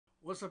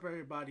What's up,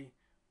 everybody?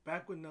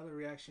 Back with another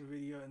reaction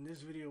video. In this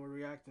video, we're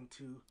reacting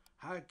to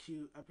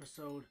Haikyuu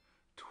episode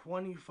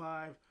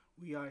 25.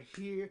 We are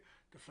here,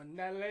 the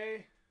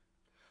finale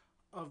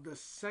of the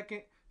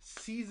second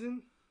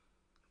season.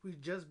 We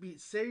just beat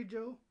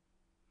Seijo.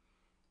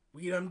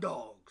 We them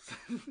dogs.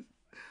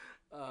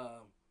 That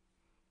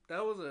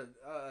was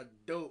a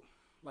dope,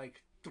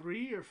 like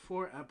 3 or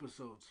 4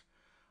 episodes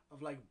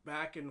of like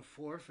back and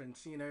forth and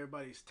seeing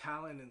everybody's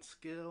talent and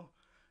skill.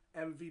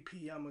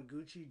 MVP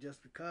Yamaguchi,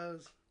 just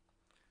because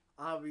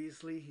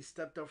obviously he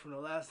stepped up from the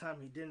last time,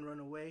 he didn't run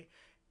away,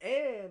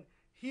 and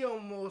he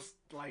almost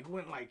like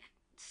went like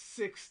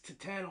 6 to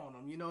 10 on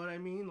him, you know what I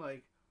mean?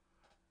 Like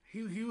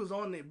he was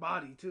on their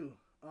body too.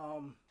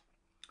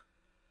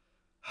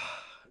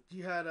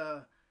 You had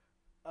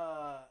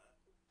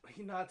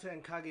Hinata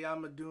and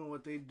Kageyama doing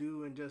what they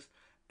do and just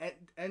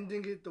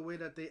ending it the way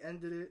that they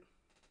ended it,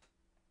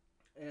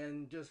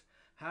 and just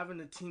having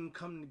the team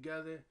come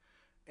together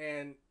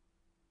and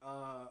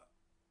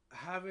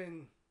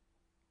having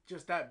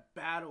just that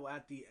battle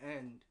at the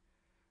end,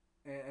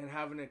 and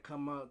having it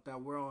come out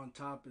that we're on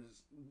top,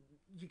 is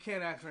you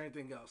can't ask for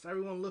anything else.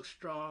 Everyone looks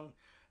strong.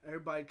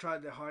 Everybody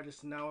tried their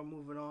hardest, and now we're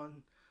moving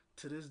on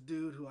to this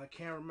dude who I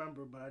can't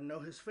remember, but I know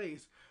his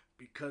face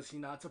because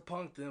Hinata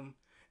punked him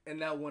in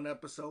that one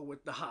episode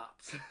with the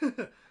hops.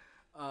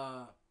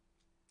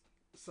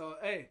 So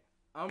hey,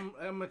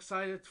 I'm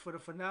excited for the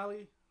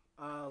finale.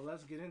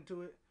 Let's get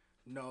into it.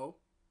 No,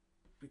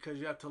 because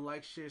you have to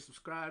like, share,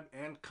 subscribe,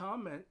 and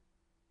comment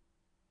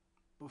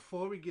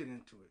before we get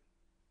into it.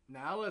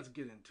 Now let's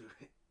get into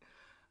it.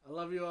 I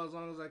love you all as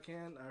long as I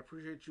can. I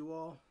appreciate you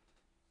all.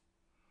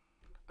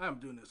 I'm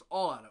doing this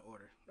all out of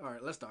order. All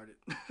right, let's start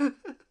it.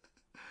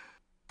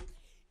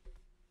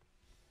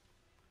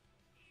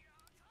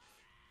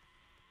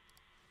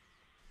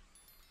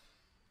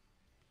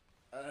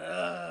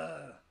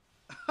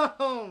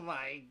 Oh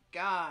my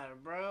god,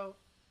 bro.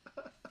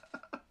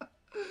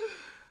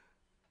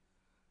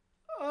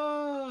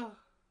 Oh.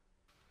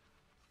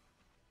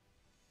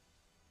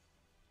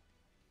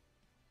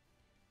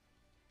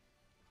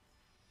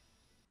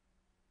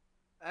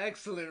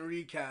 Excellent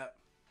recap.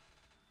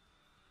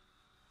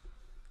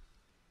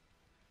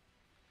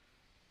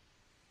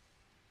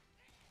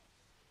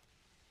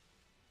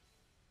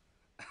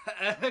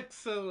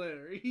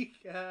 Excellent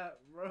recap,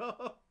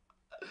 bro.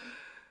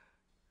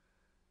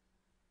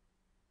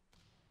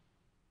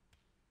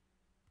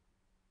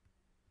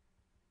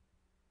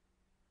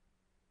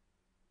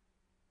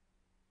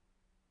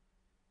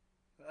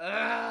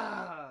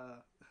 Ah.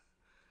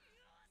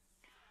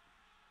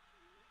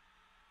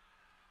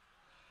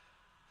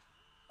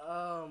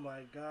 Oh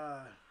my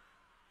god.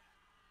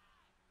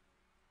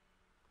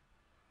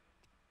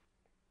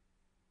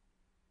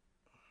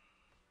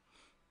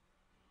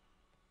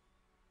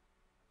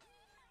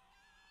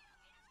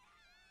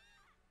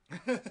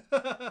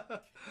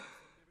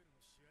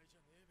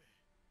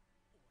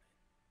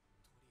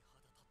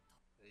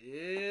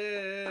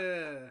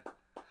 Yeah.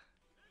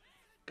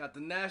 Got the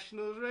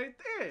Nationals right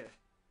there.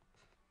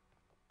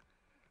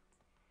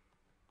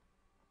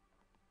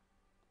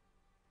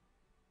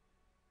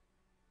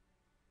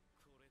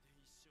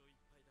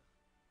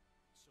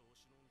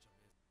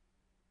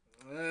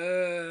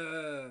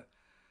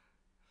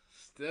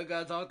 Still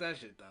gotta talk that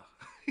shit though.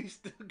 He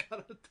still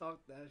gotta talk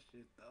that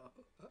shit though.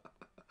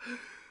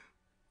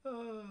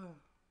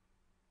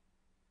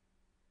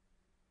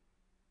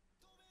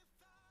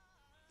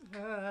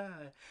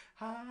 Hi,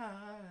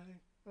 hi.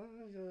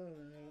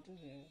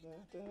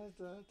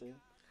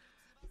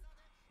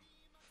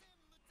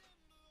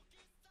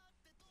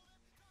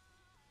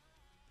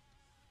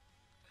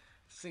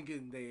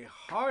 Singing their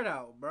heart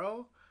out,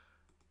 bro.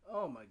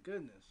 Oh my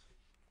goodness.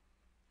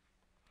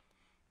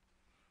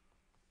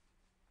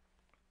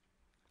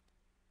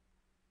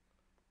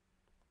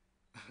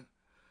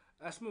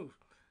 That's smooth.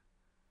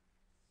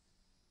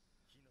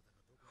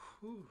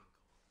 Whew.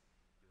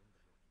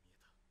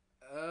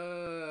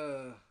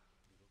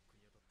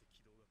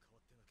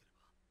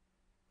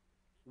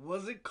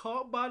 Was it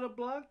caught by the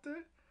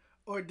blocker?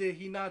 Or did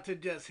he not to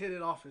just hit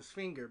it off his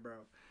finger, bro?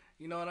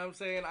 You know what I'm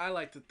saying? I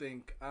like to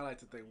think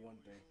one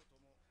thing.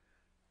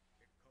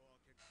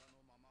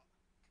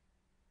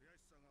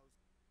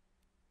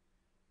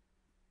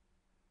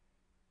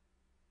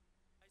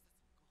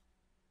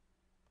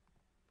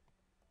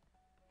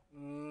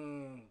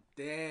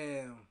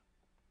 Damn.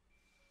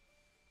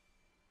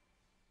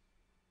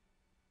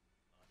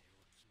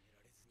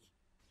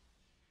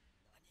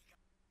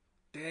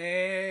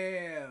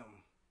 Damn.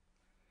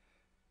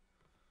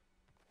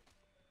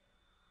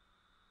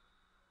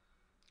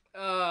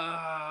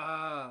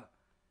 Ah.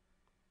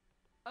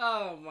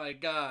 Oh my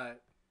god.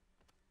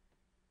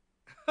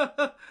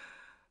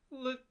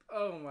 Look.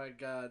 Oh my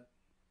god.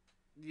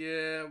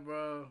 Yeah,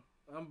 bro.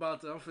 I'm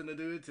finna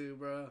do it too,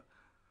 bro.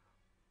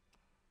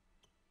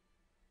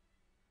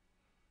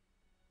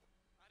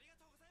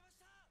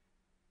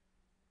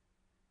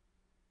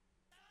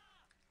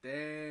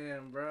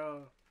 Damn,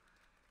 bro.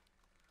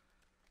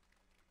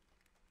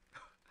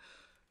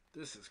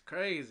 This is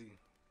crazy.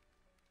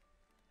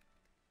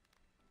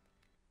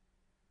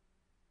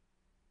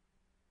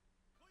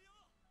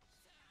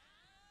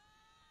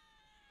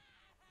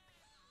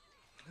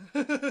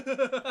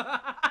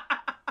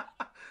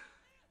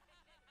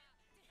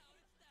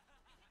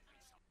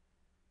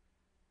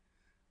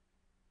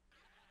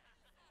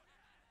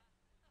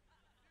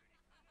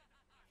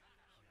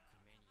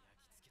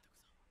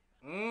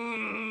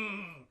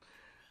 mm,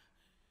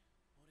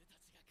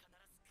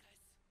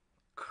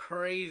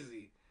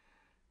 crazy.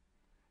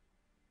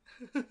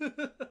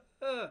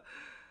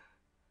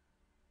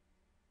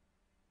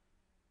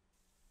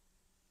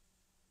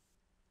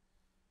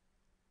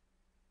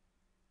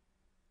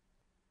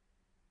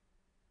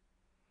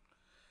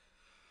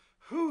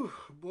 Whew,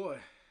 boy.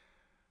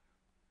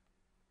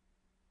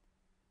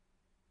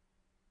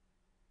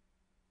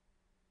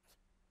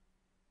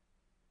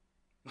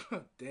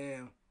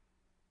 Damn.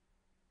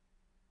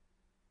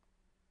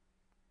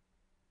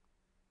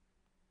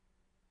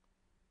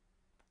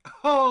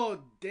 Oh,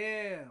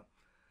 damn.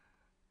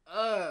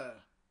 Uh,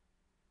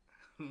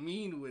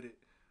 mean with it.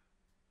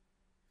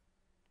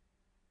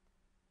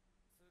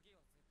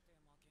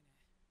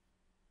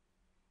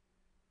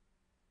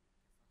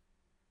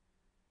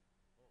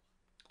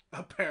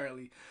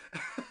 Apparently.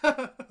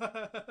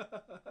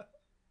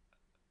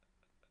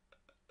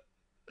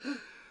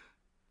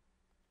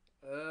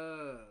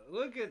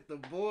 Look at the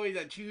boy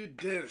that you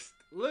dissed.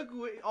 Look,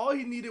 what, all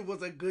he needed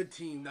was a good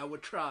team that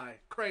would try.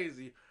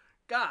 Crazy.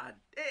 God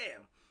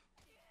damn.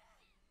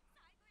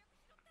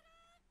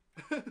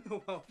 Why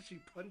would she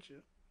punch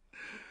him?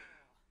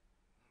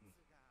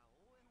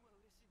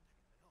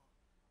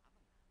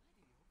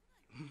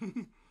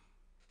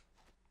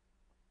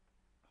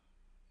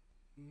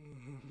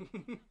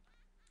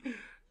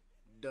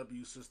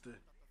 W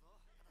sister.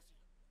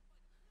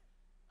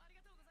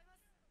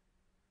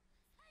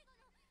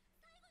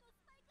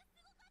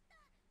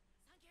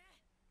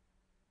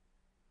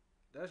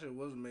 That shit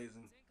was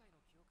amazing.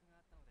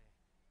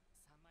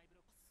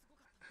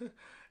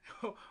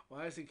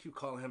 Why does he keep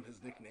calling him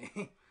his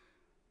nickname?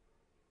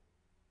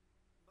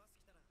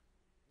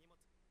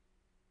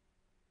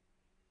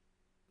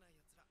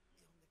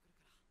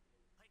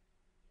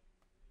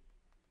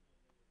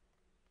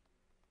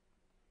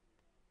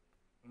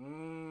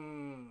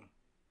 Mm.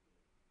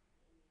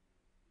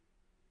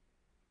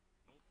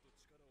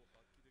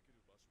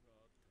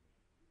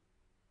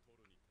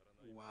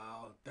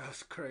 Wow,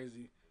 that's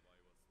crazy.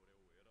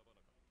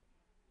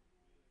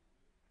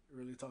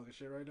 Really talking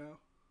shit right now?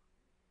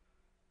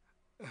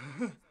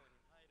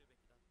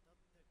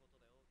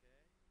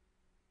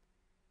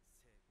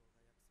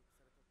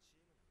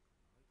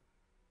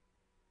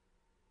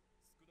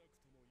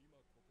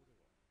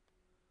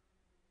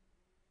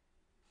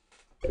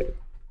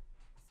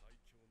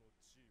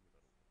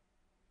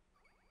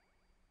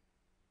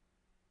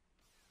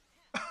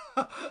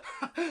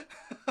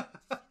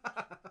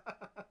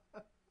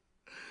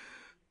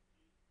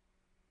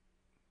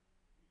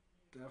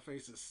 That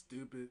face is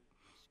stupid.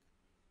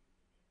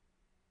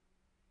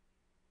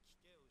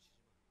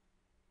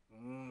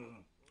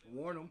 Mm.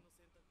 Warn him.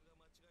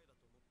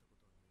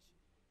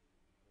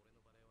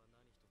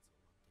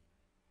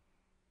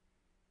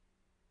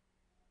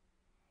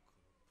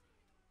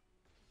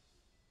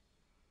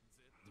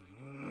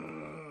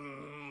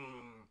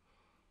 Mm.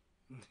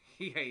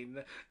 He ain't.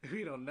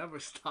 We don't never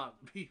stop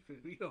beefing.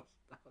 We don't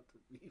stop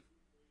the beef.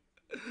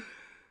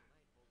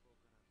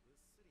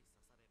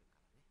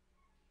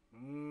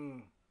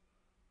 Mm.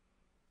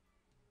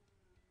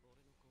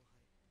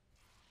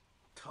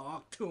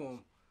 Talk to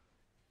him.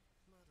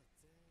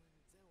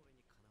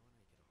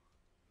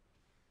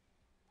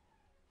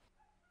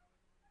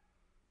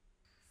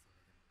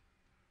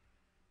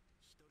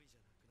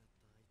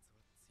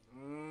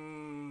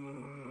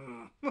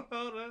 Mm.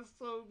 Oh, that's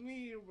so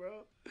mean,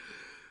 bro.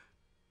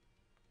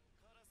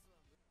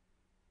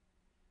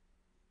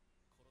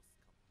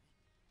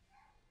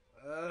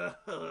 Uh,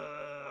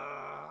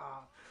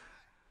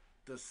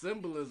 the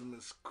symbolism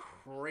is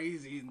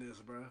crazy in this,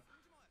 bro.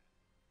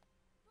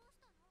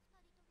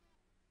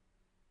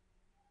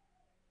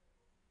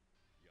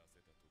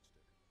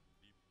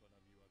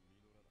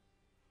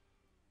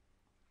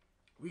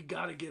 We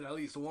gotta get at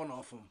least one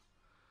off him.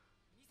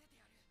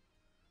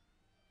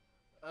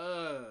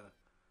 Uh,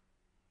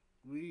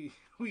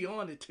 we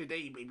on it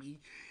today, baby.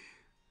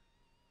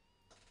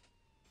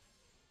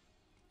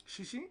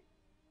 Shishi?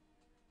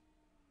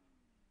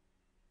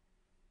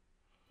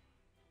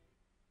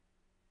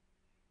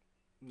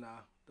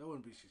 Nah, that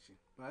wouldn't be Shishi.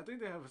 But I think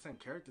they have the same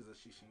characters as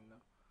Shishi,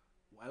 though.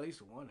 Well, at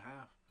least one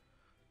half.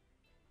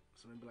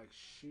 So maybe like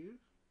Shu?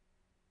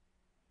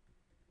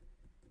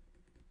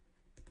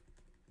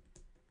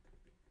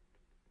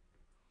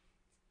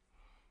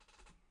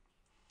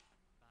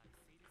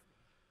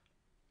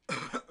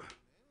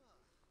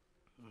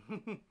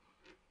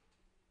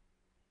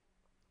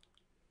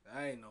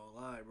 I ain't no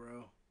lie,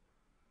 bro.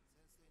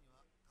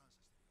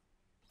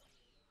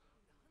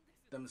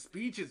 Them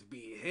speeches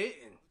be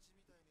hitting.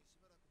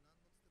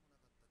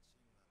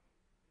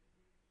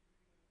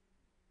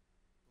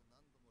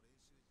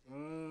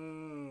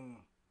 Mmm.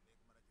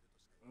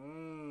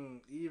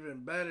 Mmm.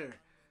 Even better.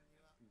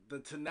 The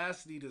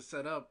tenacity to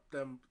set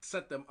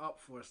them up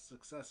for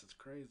success is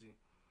crazy.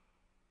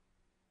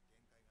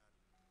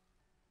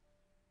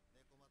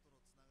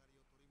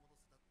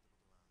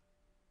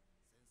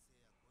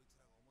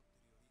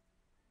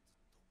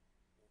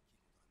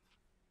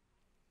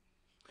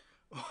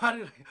 Why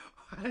did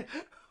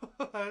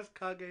why is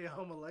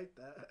Kageyama like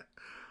that?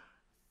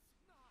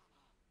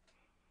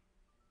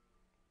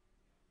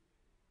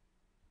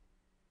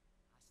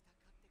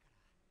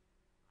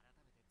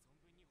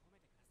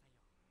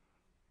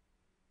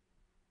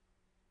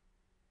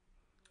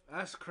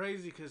 That's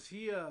crazy because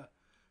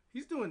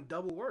he's doing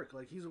double work.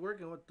 Like he's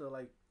working with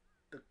the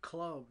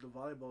club, the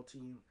volleyball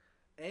team,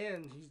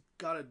 and he's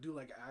got to do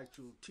like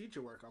actual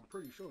teacher work. I'm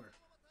pretty sure.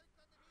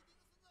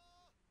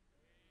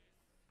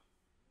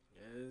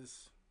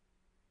 Yes.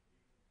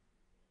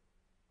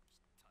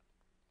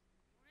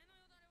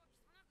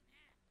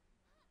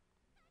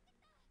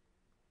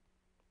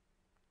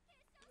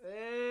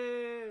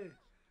 Hey,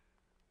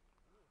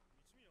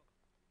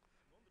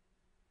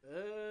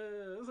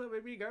 what's up,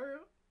 baby girl?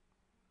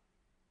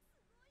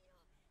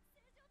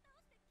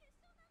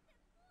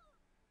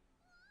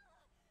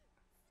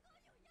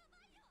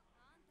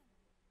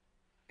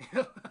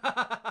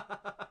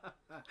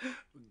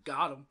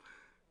 Got him.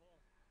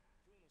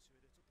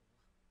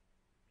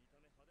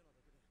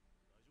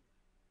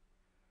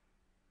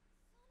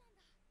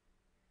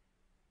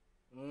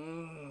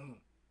 Mm.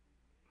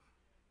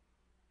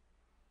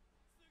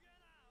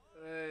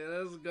 Hey,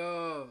 let's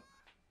go.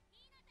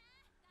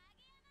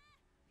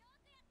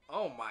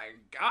 Oh my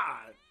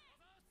god.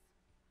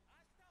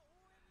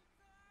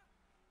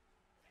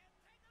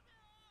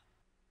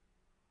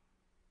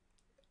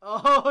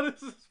 Oh,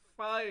 this is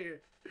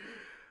fire.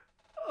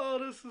 Oh,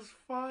 this is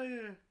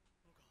fire.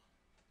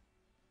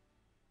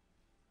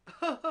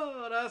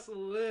 Oh, that's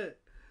lit.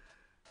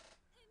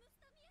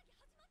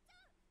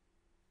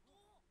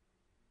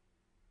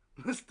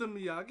 Mr.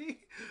 Miyagi?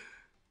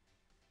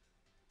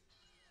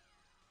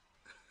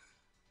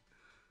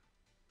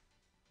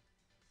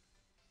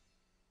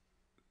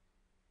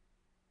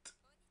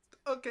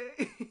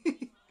 Okay.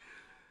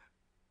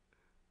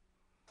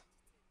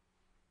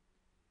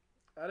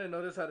 I didn't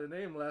know this had a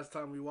name last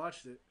time we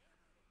watched it.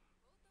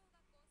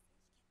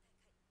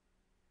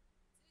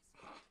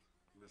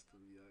 Mr.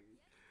 Miyagi.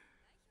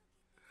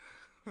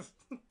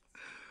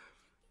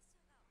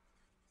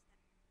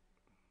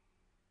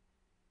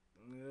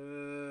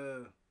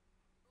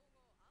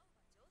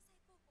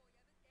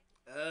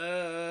 uh,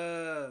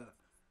 uh,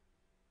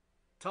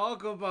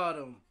 talk about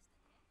him.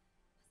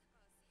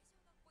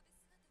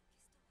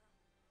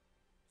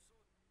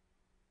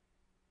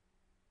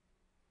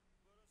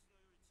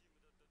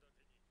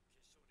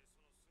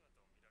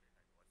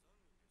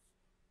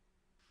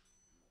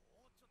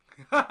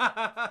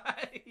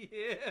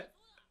 Yeah.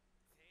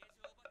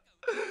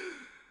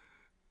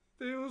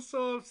 They were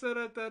so upset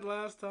at that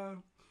last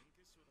time.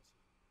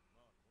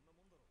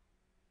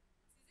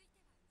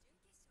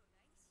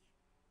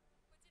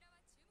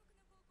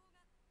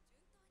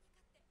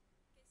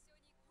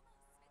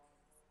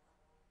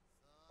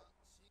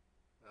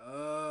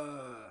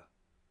 Uh,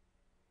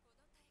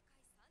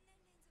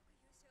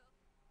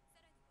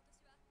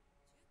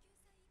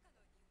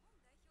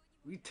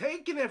 we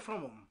taking it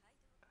from him.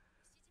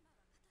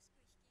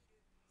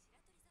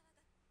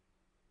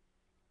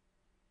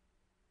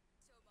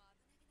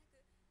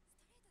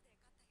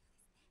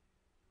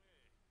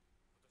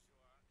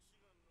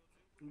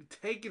 We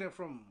taking it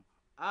from him.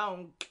 I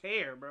don't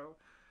care, bro.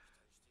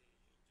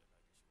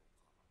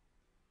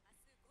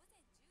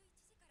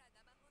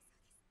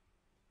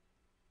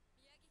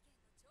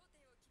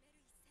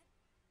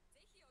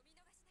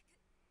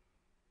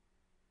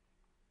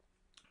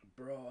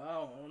 Bro, I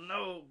don't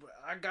know, but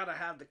I gotta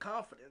have the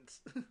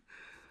confidence.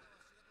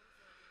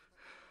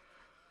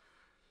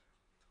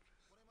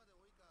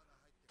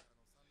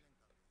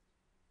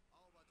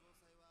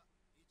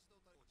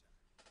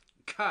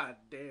 God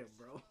damn,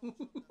 bro.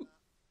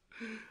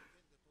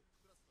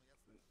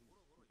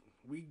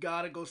 We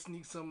gotta go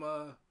sneak some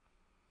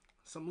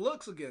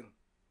looks again.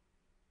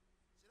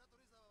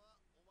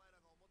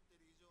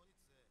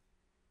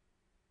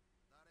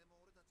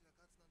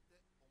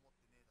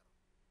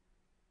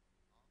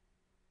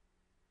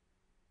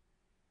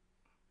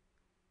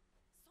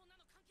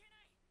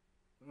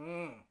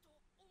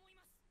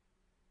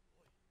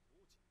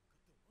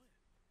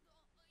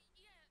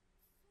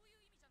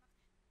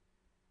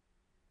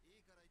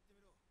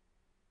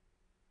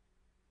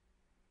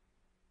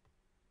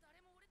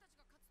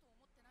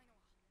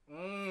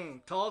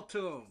 Mm. Talk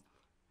to him.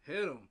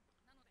 Hit him.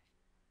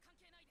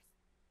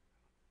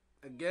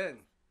 Again.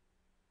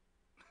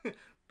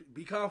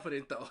 Be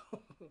confident though.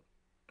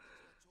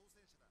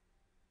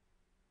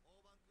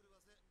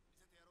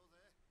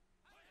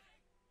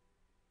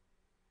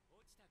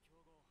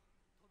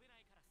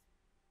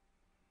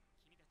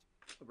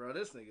 Bro,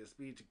 this nigga's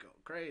speech go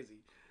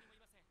crazy.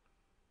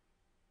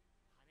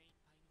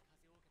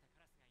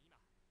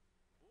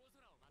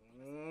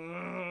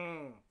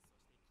 Mm.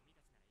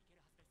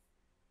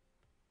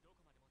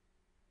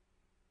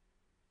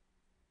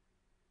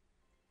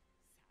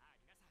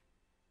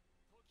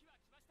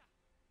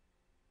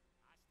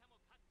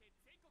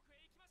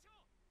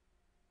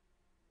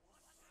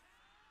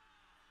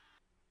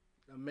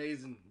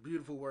 Amazing.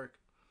 Beautiful work.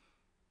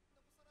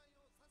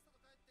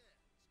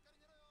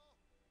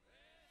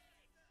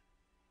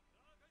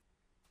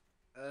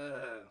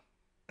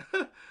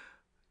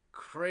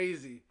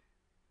 Crazy.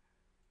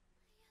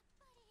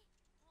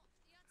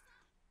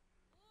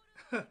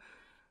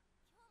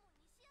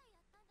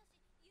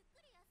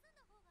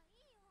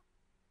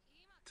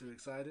 Too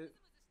excited?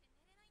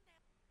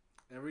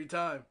 Every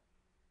time.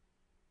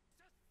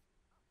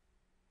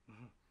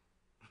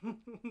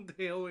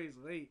 They always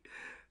wait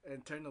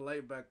and turn the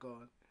light back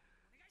on.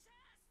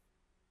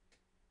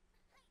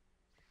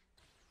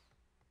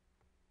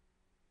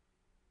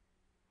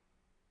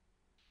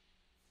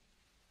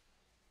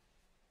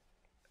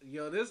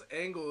 Yo, this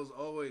angle is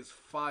always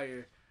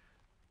fire.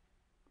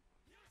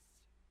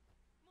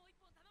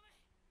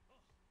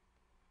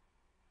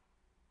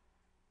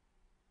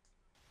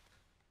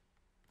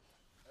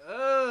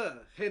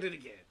 Hit it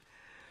again.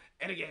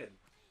 And again.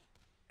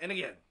 And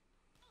again.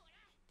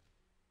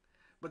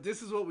 But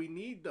this is what we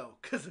need though,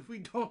 because if we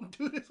don't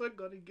do this, we're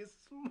gonna get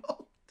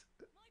smoked.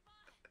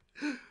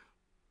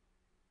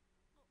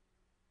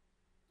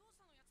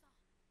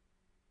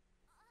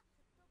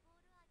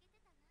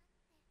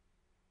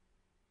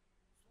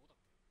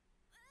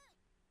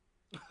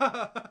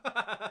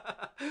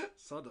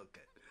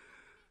 Sodoke.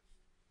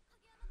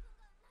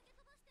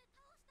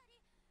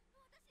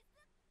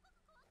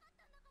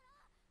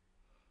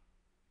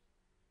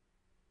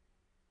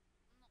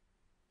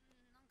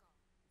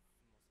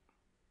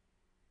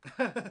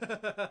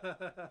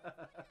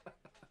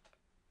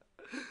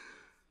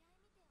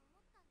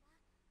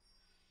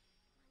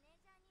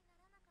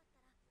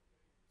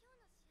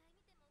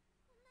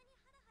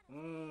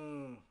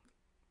 mm.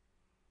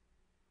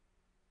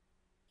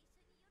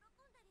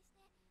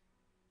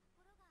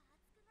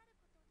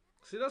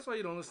 See, that's why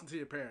you don't listen to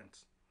your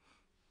parents.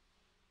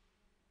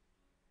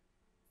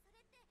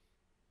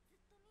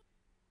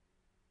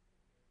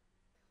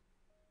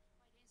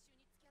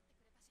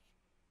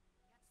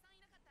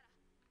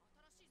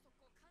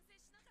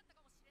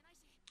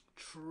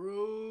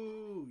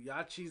 True.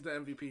 Yachi's the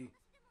MVP.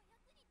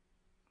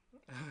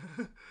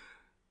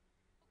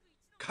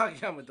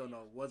 Kageyama don't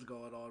know what's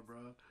going on,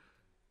 bro.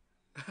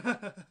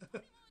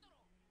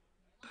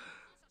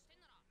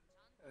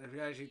 If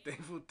you're actually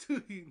thankful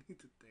too, you need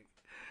to thank.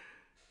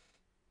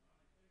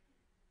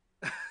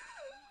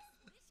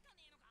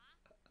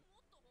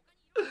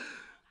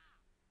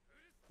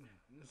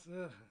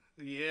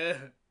 Yeah.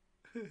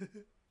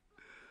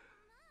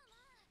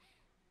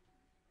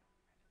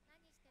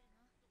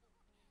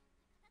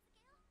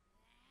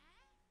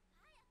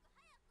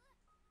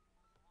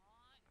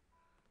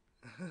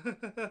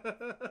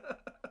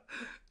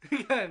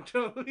 He got in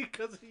trouble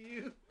because of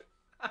you.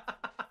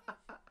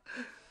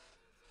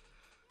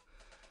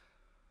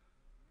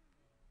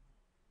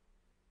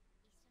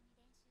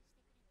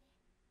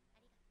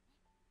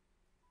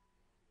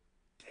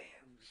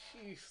 Damn,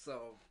 she's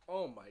so.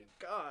 Oh my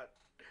god.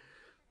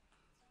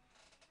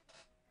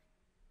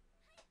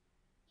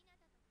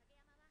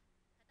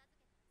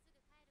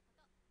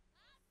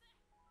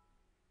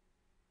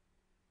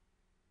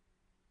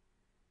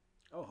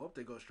 Oh, hope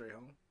they go straight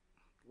home.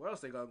 Where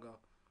else they gonna go?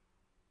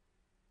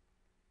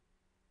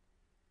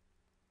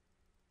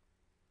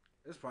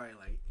 It's probably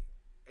like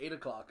 8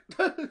 o'clock.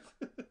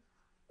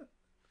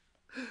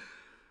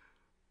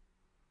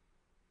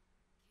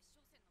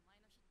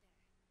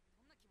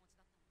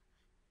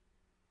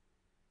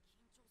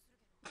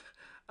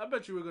 I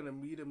bet you we're gonna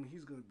meet him.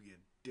 He's gonna be a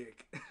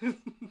dick.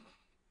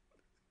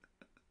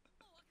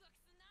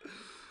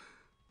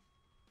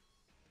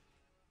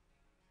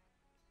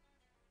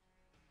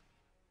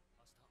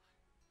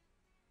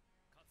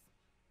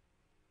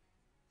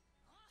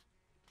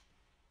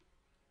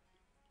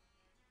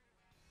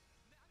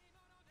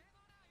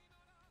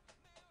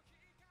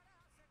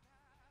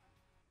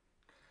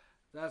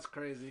 That's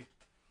crazy.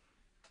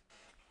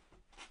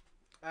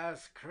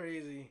 That's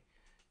crazy.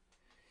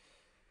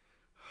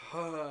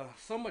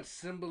 So much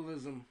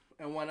symbolism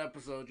in one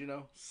episode, you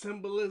know?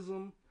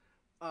 Symbolism,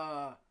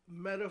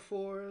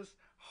 metaphors,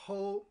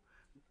 hope,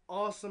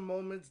 awesome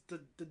moments. The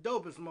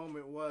dopest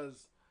moment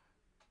was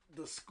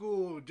the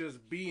school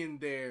just being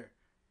there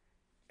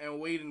and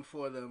waiting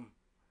for them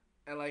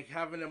and like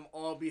having them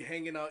all be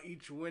hanging out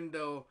each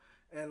window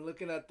and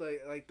looking at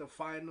the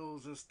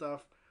finals and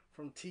stuff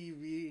from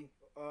TV,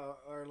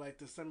 or like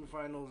the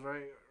semifinals,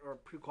 right? Or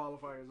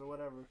pre-qualifiers or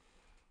whatever.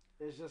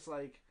 It's just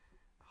like,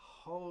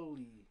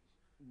 holy,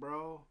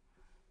 bro.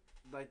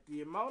 Like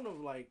the amount of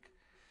like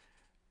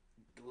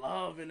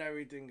love and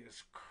everything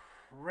is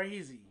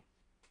crazy.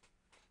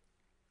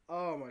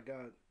 Oh my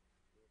god.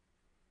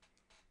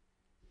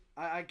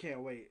 I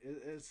can't wait.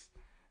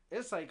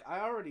 It's like I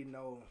already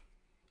know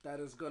that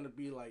it's gonna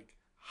be like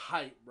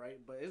hype, right?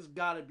 But it's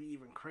gotta be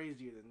even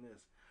crazier than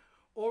this,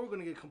 or we're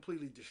gonna get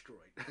completely destroyed.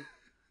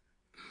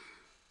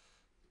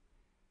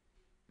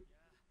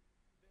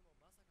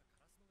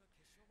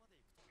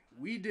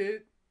 We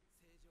did.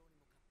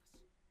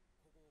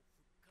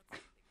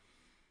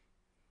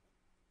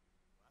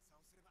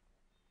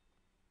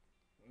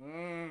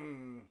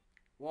 Mm,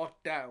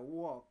 walk that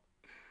walk.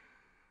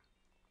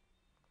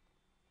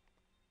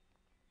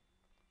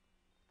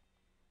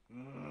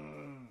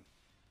 Mm.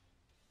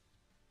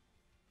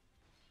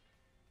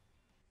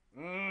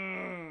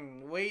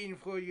 waiting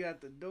for you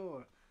at the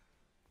door.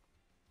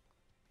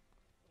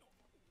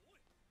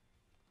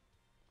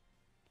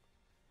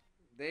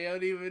 They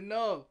don't even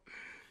know.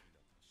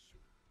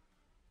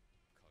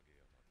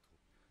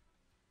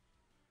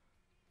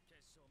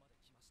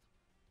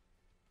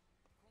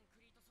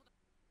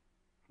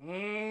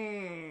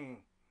 Mmm.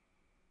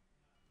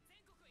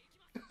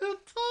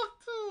 Talk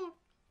to him.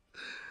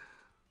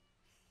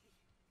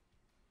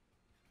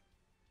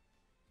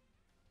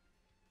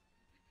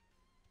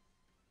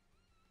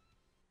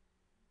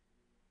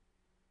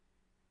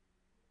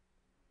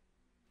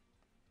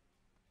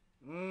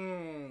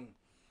 Mmm.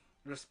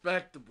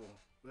 Respectable.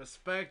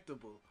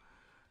 Respectable.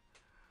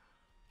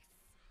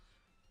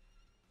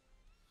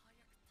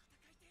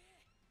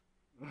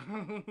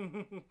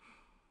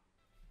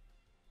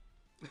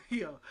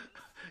 Yo,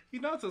 he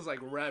now sounds like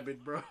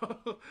rabbit, bro.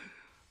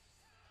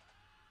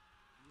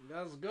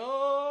 Let's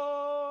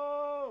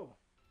go.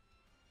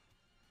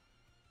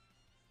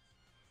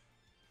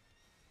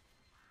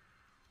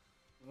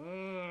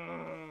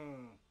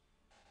 Mm.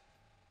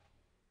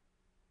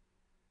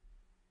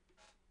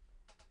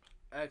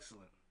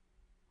 Excellent.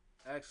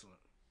 Excellent.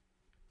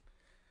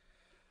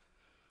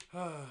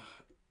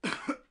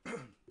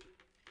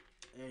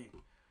 Hey,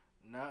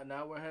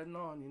 now we're heading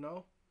on, you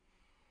know?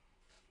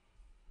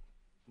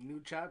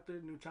 New chapter,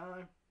 new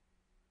time.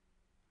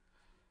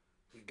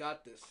 We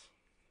got this.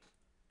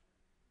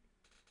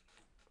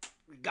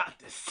 We got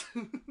this.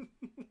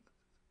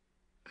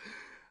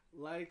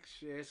 Like,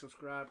 share,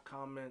 subscribe,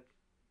 comment.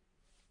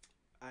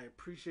 I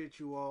appreciate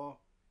you all.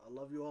 I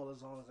love you all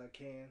as long as I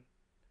can.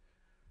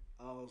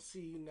 I'll see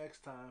you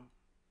next time.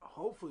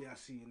 Hopefully, I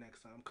see you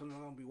next time because I'm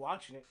going to be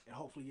watching it, and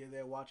hopefully, you're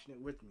there watching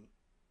it with me.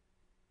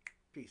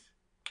 Peace.